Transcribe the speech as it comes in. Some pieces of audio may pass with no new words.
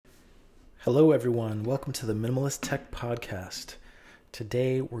Hello, everyone. Welcome to the Minimalist Tech Podcast.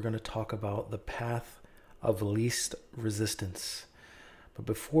 Today, we're going to talk about the path of least resistance. But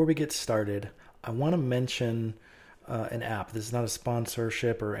before we get started, I want to mention an app. This is not a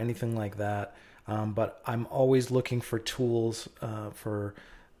sponsorship or anything like that, but I'm always looking for tools for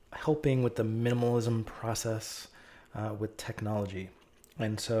helping with the minimalism process with technology.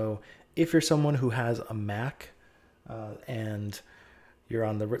 And so, if you're someone who has a Mac and you're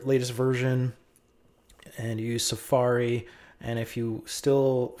on the latest version and you use Safari, and if you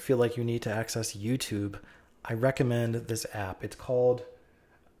still feel like you need to access YouTube, I recommend this app. It's called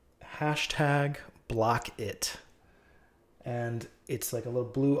 #BlockIt. And it's like a little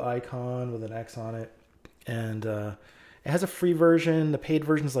blue icon with an X on it. And it has a free version. The paid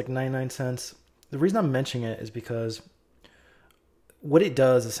version is like 99 cents. The reason I'm mentioning it is because what it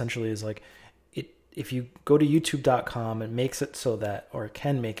does essentially is like, if you go to youtube.com, it makes it so that, or it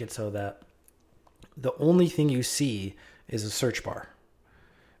can make it so that the only thing you see is a search bar.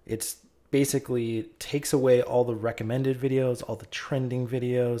 It's basically takes away all the recommended videos, all the trending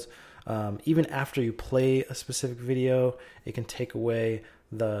videos. Even after you play a specific video, it can take away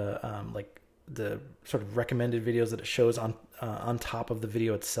the the sort of recommended videos that it shows on top of the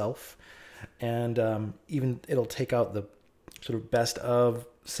video itself, and even it'll take out the sort of best of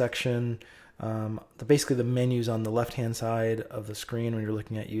section. Basically the menus on the left-hand side of the screen when you're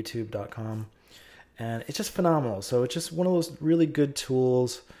looking at youtube.com. And it's just phenomenal. So it's just one of those really good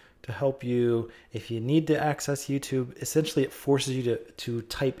tools to help you if you need to access YouTube. Essentially, it forces you to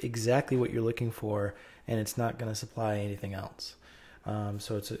type exactly what you're looking for, and it's not going to supply anything else.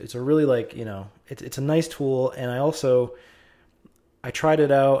 So it's a really it's a nice tool. And I tried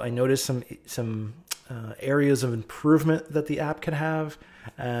it out. I noticed some areas of improvement that the app could have,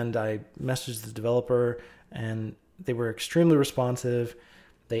 and I messaged the developer, and they were extremely responsive.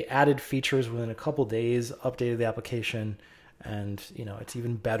 They added features within a couple days, updated the application, and it's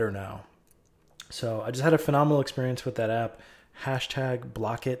even better now. So I just had a phenomenal experience with that app.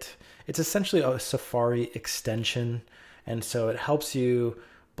 #BlockIt. It's essentially a Safari extension, and so it helps you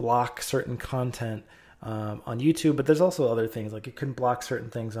block certain content on YouTube, but there's also other things, like you can block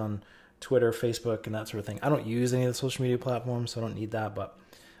certain things on Twitter, Facebook, and that sort of thing. I don't use any of the social media platforms, so I don't need that. But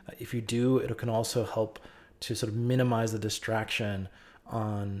if you do, it can also help to sort of minimize the distraction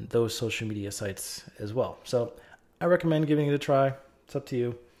on those social media sites as well. So I recommend giving it a try. It's up to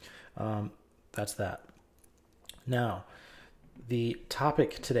you. That's that. Now, the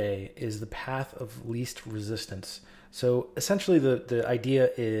topic today is the path of least resistance. So essentially the idea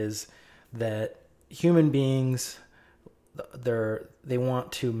is that human beings, they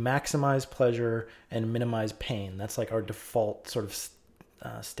want to maximize pleasure and minimize pain. That's like our default sort of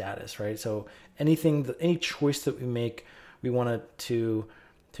status, right? So any choice that we make, we want it to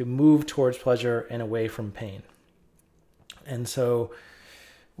move towards pleasure and away from pain. And so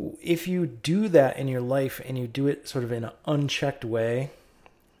if you do that in your life and you do it sort of in an unchecked way,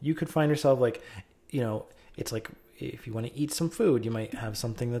 you could find yourself it's like if you want to eat some food, you might have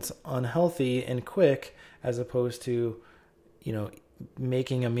something that's unhealthy and quick as opposed to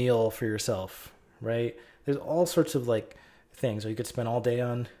making a meal for yourself, right? There's all sorts of things, or you could spend all day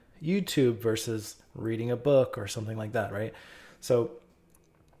on YouTube versus reading a book or something like that, right? So,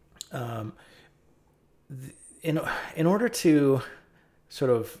 in order to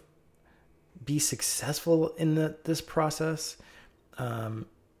sort of be successful in this process, and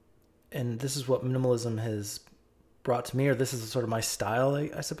this is what minimalism has brought to me, or this is sort of my style,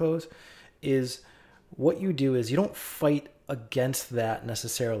 I suppose, is what you do is you don't fight against that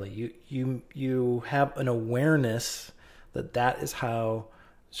necessarily. You have an awareness that is how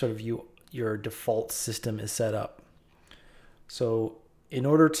sort of your default system is set up. So in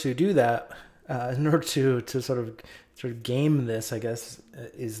order to do that, in order to sort of game this, I guess,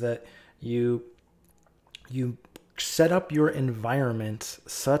 is that you set up your environment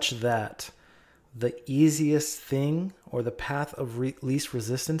such that the easiest thing or the path of least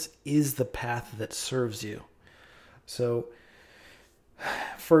resistance is the path that serves you. So,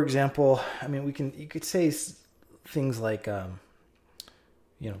 for example, I mean, you could say things like,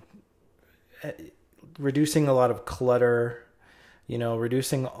 reducing a lot of clutter,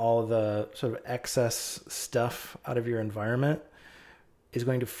 reducing all the sort of excess stuff out of your environment is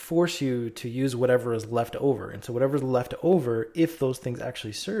going to force you to use whatever is left over. And so whatever's left over, if those things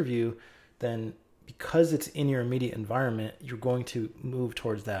actually serve you, then because it's in your immediate environment, you're going to move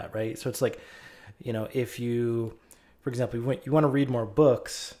towards that, right? So it's like, if you, for example, you want to read more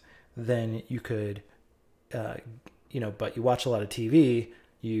books, then you could, but you watch a lot of TV,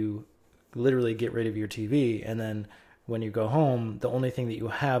 you literally get rid of your TV. And then when you go home, the only thing that you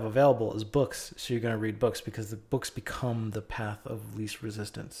have available is books. So you're going to read books because the books become the path of least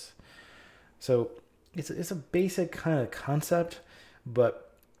resistance. So it's a basic kind of concept,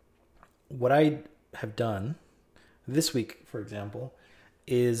 but what I have done this week, for example,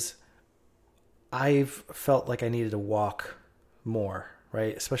 is I've felt like I needed to walk more,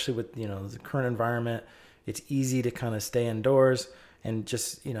 right? Especially with, the current environment. It's easy to kind of stay indoors and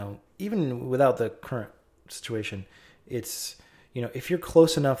just, even without the current situation, it's, if you're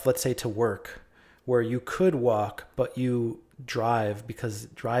close enough, let's say to work, where you could walk, but you drive because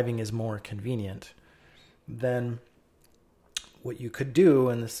driving is more convenient, then what you could do,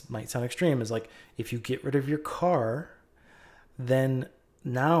 and this might sound extreme, is like if you get rid of your car, then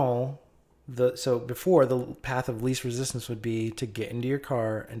now before the path of least resistance would be to get into your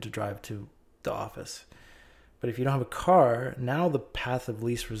car and to drive to the office. But if you don't have a car, now the path of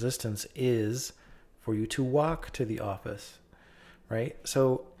least resistance is for you to walk to the office, right?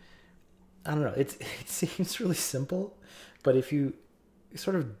 So I don't know, it seems really simple, but if you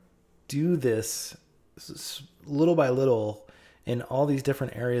sort of do this little by little in all these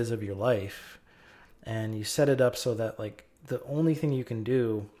different areas of your life, and you set it up so that like the only thing you can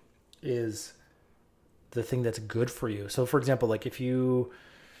do is the thing that's good for you. So for example, like if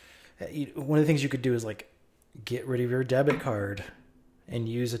one of the things you could do is like get rid of your debit card and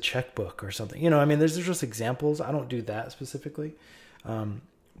use a checkbook or something. There's just examples. I don't do that specifically.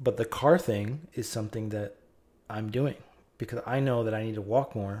 But the car thing is something that I'm doing because I know that I need to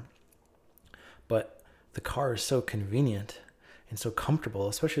walk more, but the car is so convenient and so comfortable,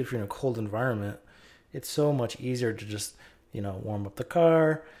 especially if you're in a cold environment. It's so much easier to just, warm up the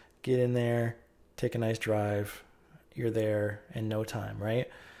car, get in there, take a nice drive. You're there in no time, right?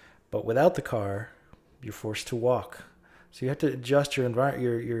 But without the car, you're forced to walk. So you have to adjust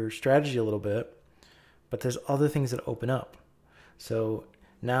your strategy a little bit, but there's other things that open up. So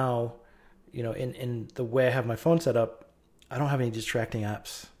now, in the way I have my phone set up, I don't have any distracting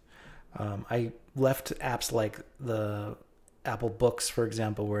apps. I left apps like the Apple Books, for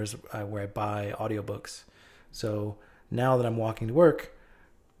example, where I buy audiobooks. So now that I'm walking to work,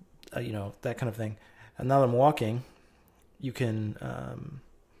 that kind of thing. And now that I'm walking, you can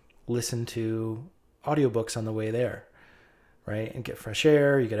listen to audiobooks on the way there, right? And get fresh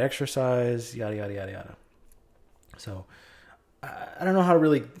air, you get exercise, yada, yada, yada, yada. So I don't know how to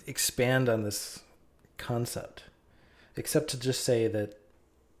really expand on this concept, except to just say that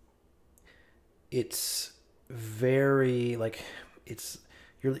it's very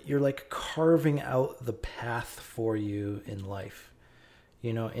you're like carving out the path for you in life,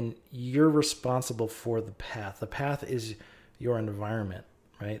 and you're responsible for the path. The path is your environment,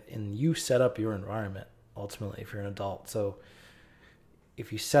 right? And you set up your environment ultimately if you're an adult. So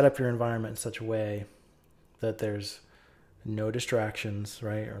if you set up your environment in such a way that there's no distractions,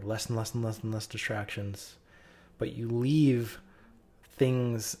 right? Or less and less and less and less distractions, but you leave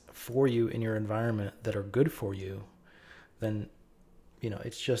things for you in your environment that are good for you, then,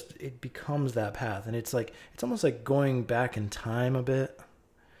 it becomes that path. And it's almost like going back in time a bit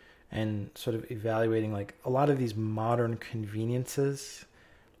and sort of evaluating like a lot of these modern conveniences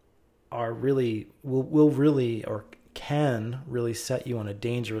are really, will really, or can really set you on a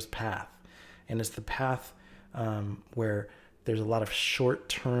dangerous path. And it's the path where there's a lot of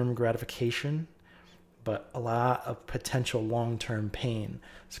short-term gratification, but a lot of potential long-term pain.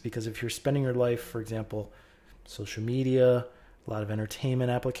 It's because if you're spending your life, for example, social media, a lot of entertainment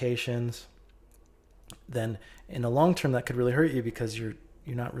applications, then in the long term that could really hurt you because you're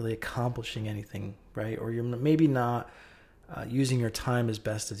not really accomplishing anything, right? Or you're maybe not using your time as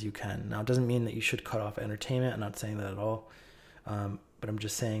best as you can. Now, it doesn't mean that you should cut off entertainment. I'm not saying that at all. But I'm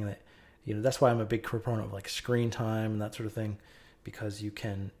just saying that, that's why I'm a big proponent of like screen time and that sort of thing, because you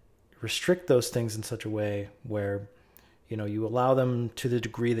can restrict those things in such a way where, you allow them to the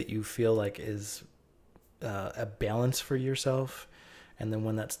degree that you feel like is a balance for yourself. And then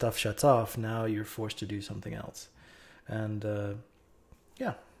when that stuff shuts off, now you're forced to do something else. And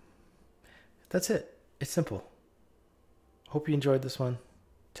yeah, that's it. It's simple. Hope you enjoyed this one.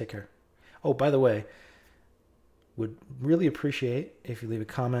 Take care. Oh, by the way, would really appreciate if you leave a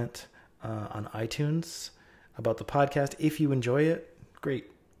comment on iTunes about the podcast. If you enjoy it,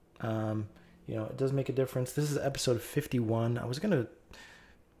 great. It does make a difference. This is episode 51. I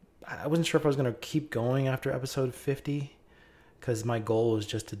wasn't sure if I was going to keep going after episode 50 because my goal was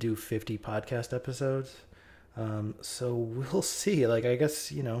just to do 50 podcast episodes. So we'll see. I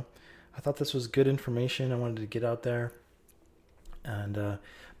guess, I thought this was good information. I wanted to get out there. And,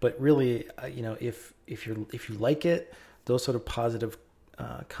 but really, if you like it, those sort of positive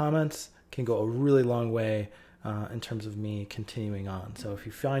comments can go a really long way in terms of me continuing on. So if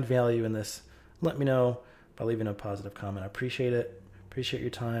you find value in this, let me know by leaving a positive comment. I appreciate it. Appreciate your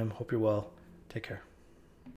time. Hope you're well. Take care.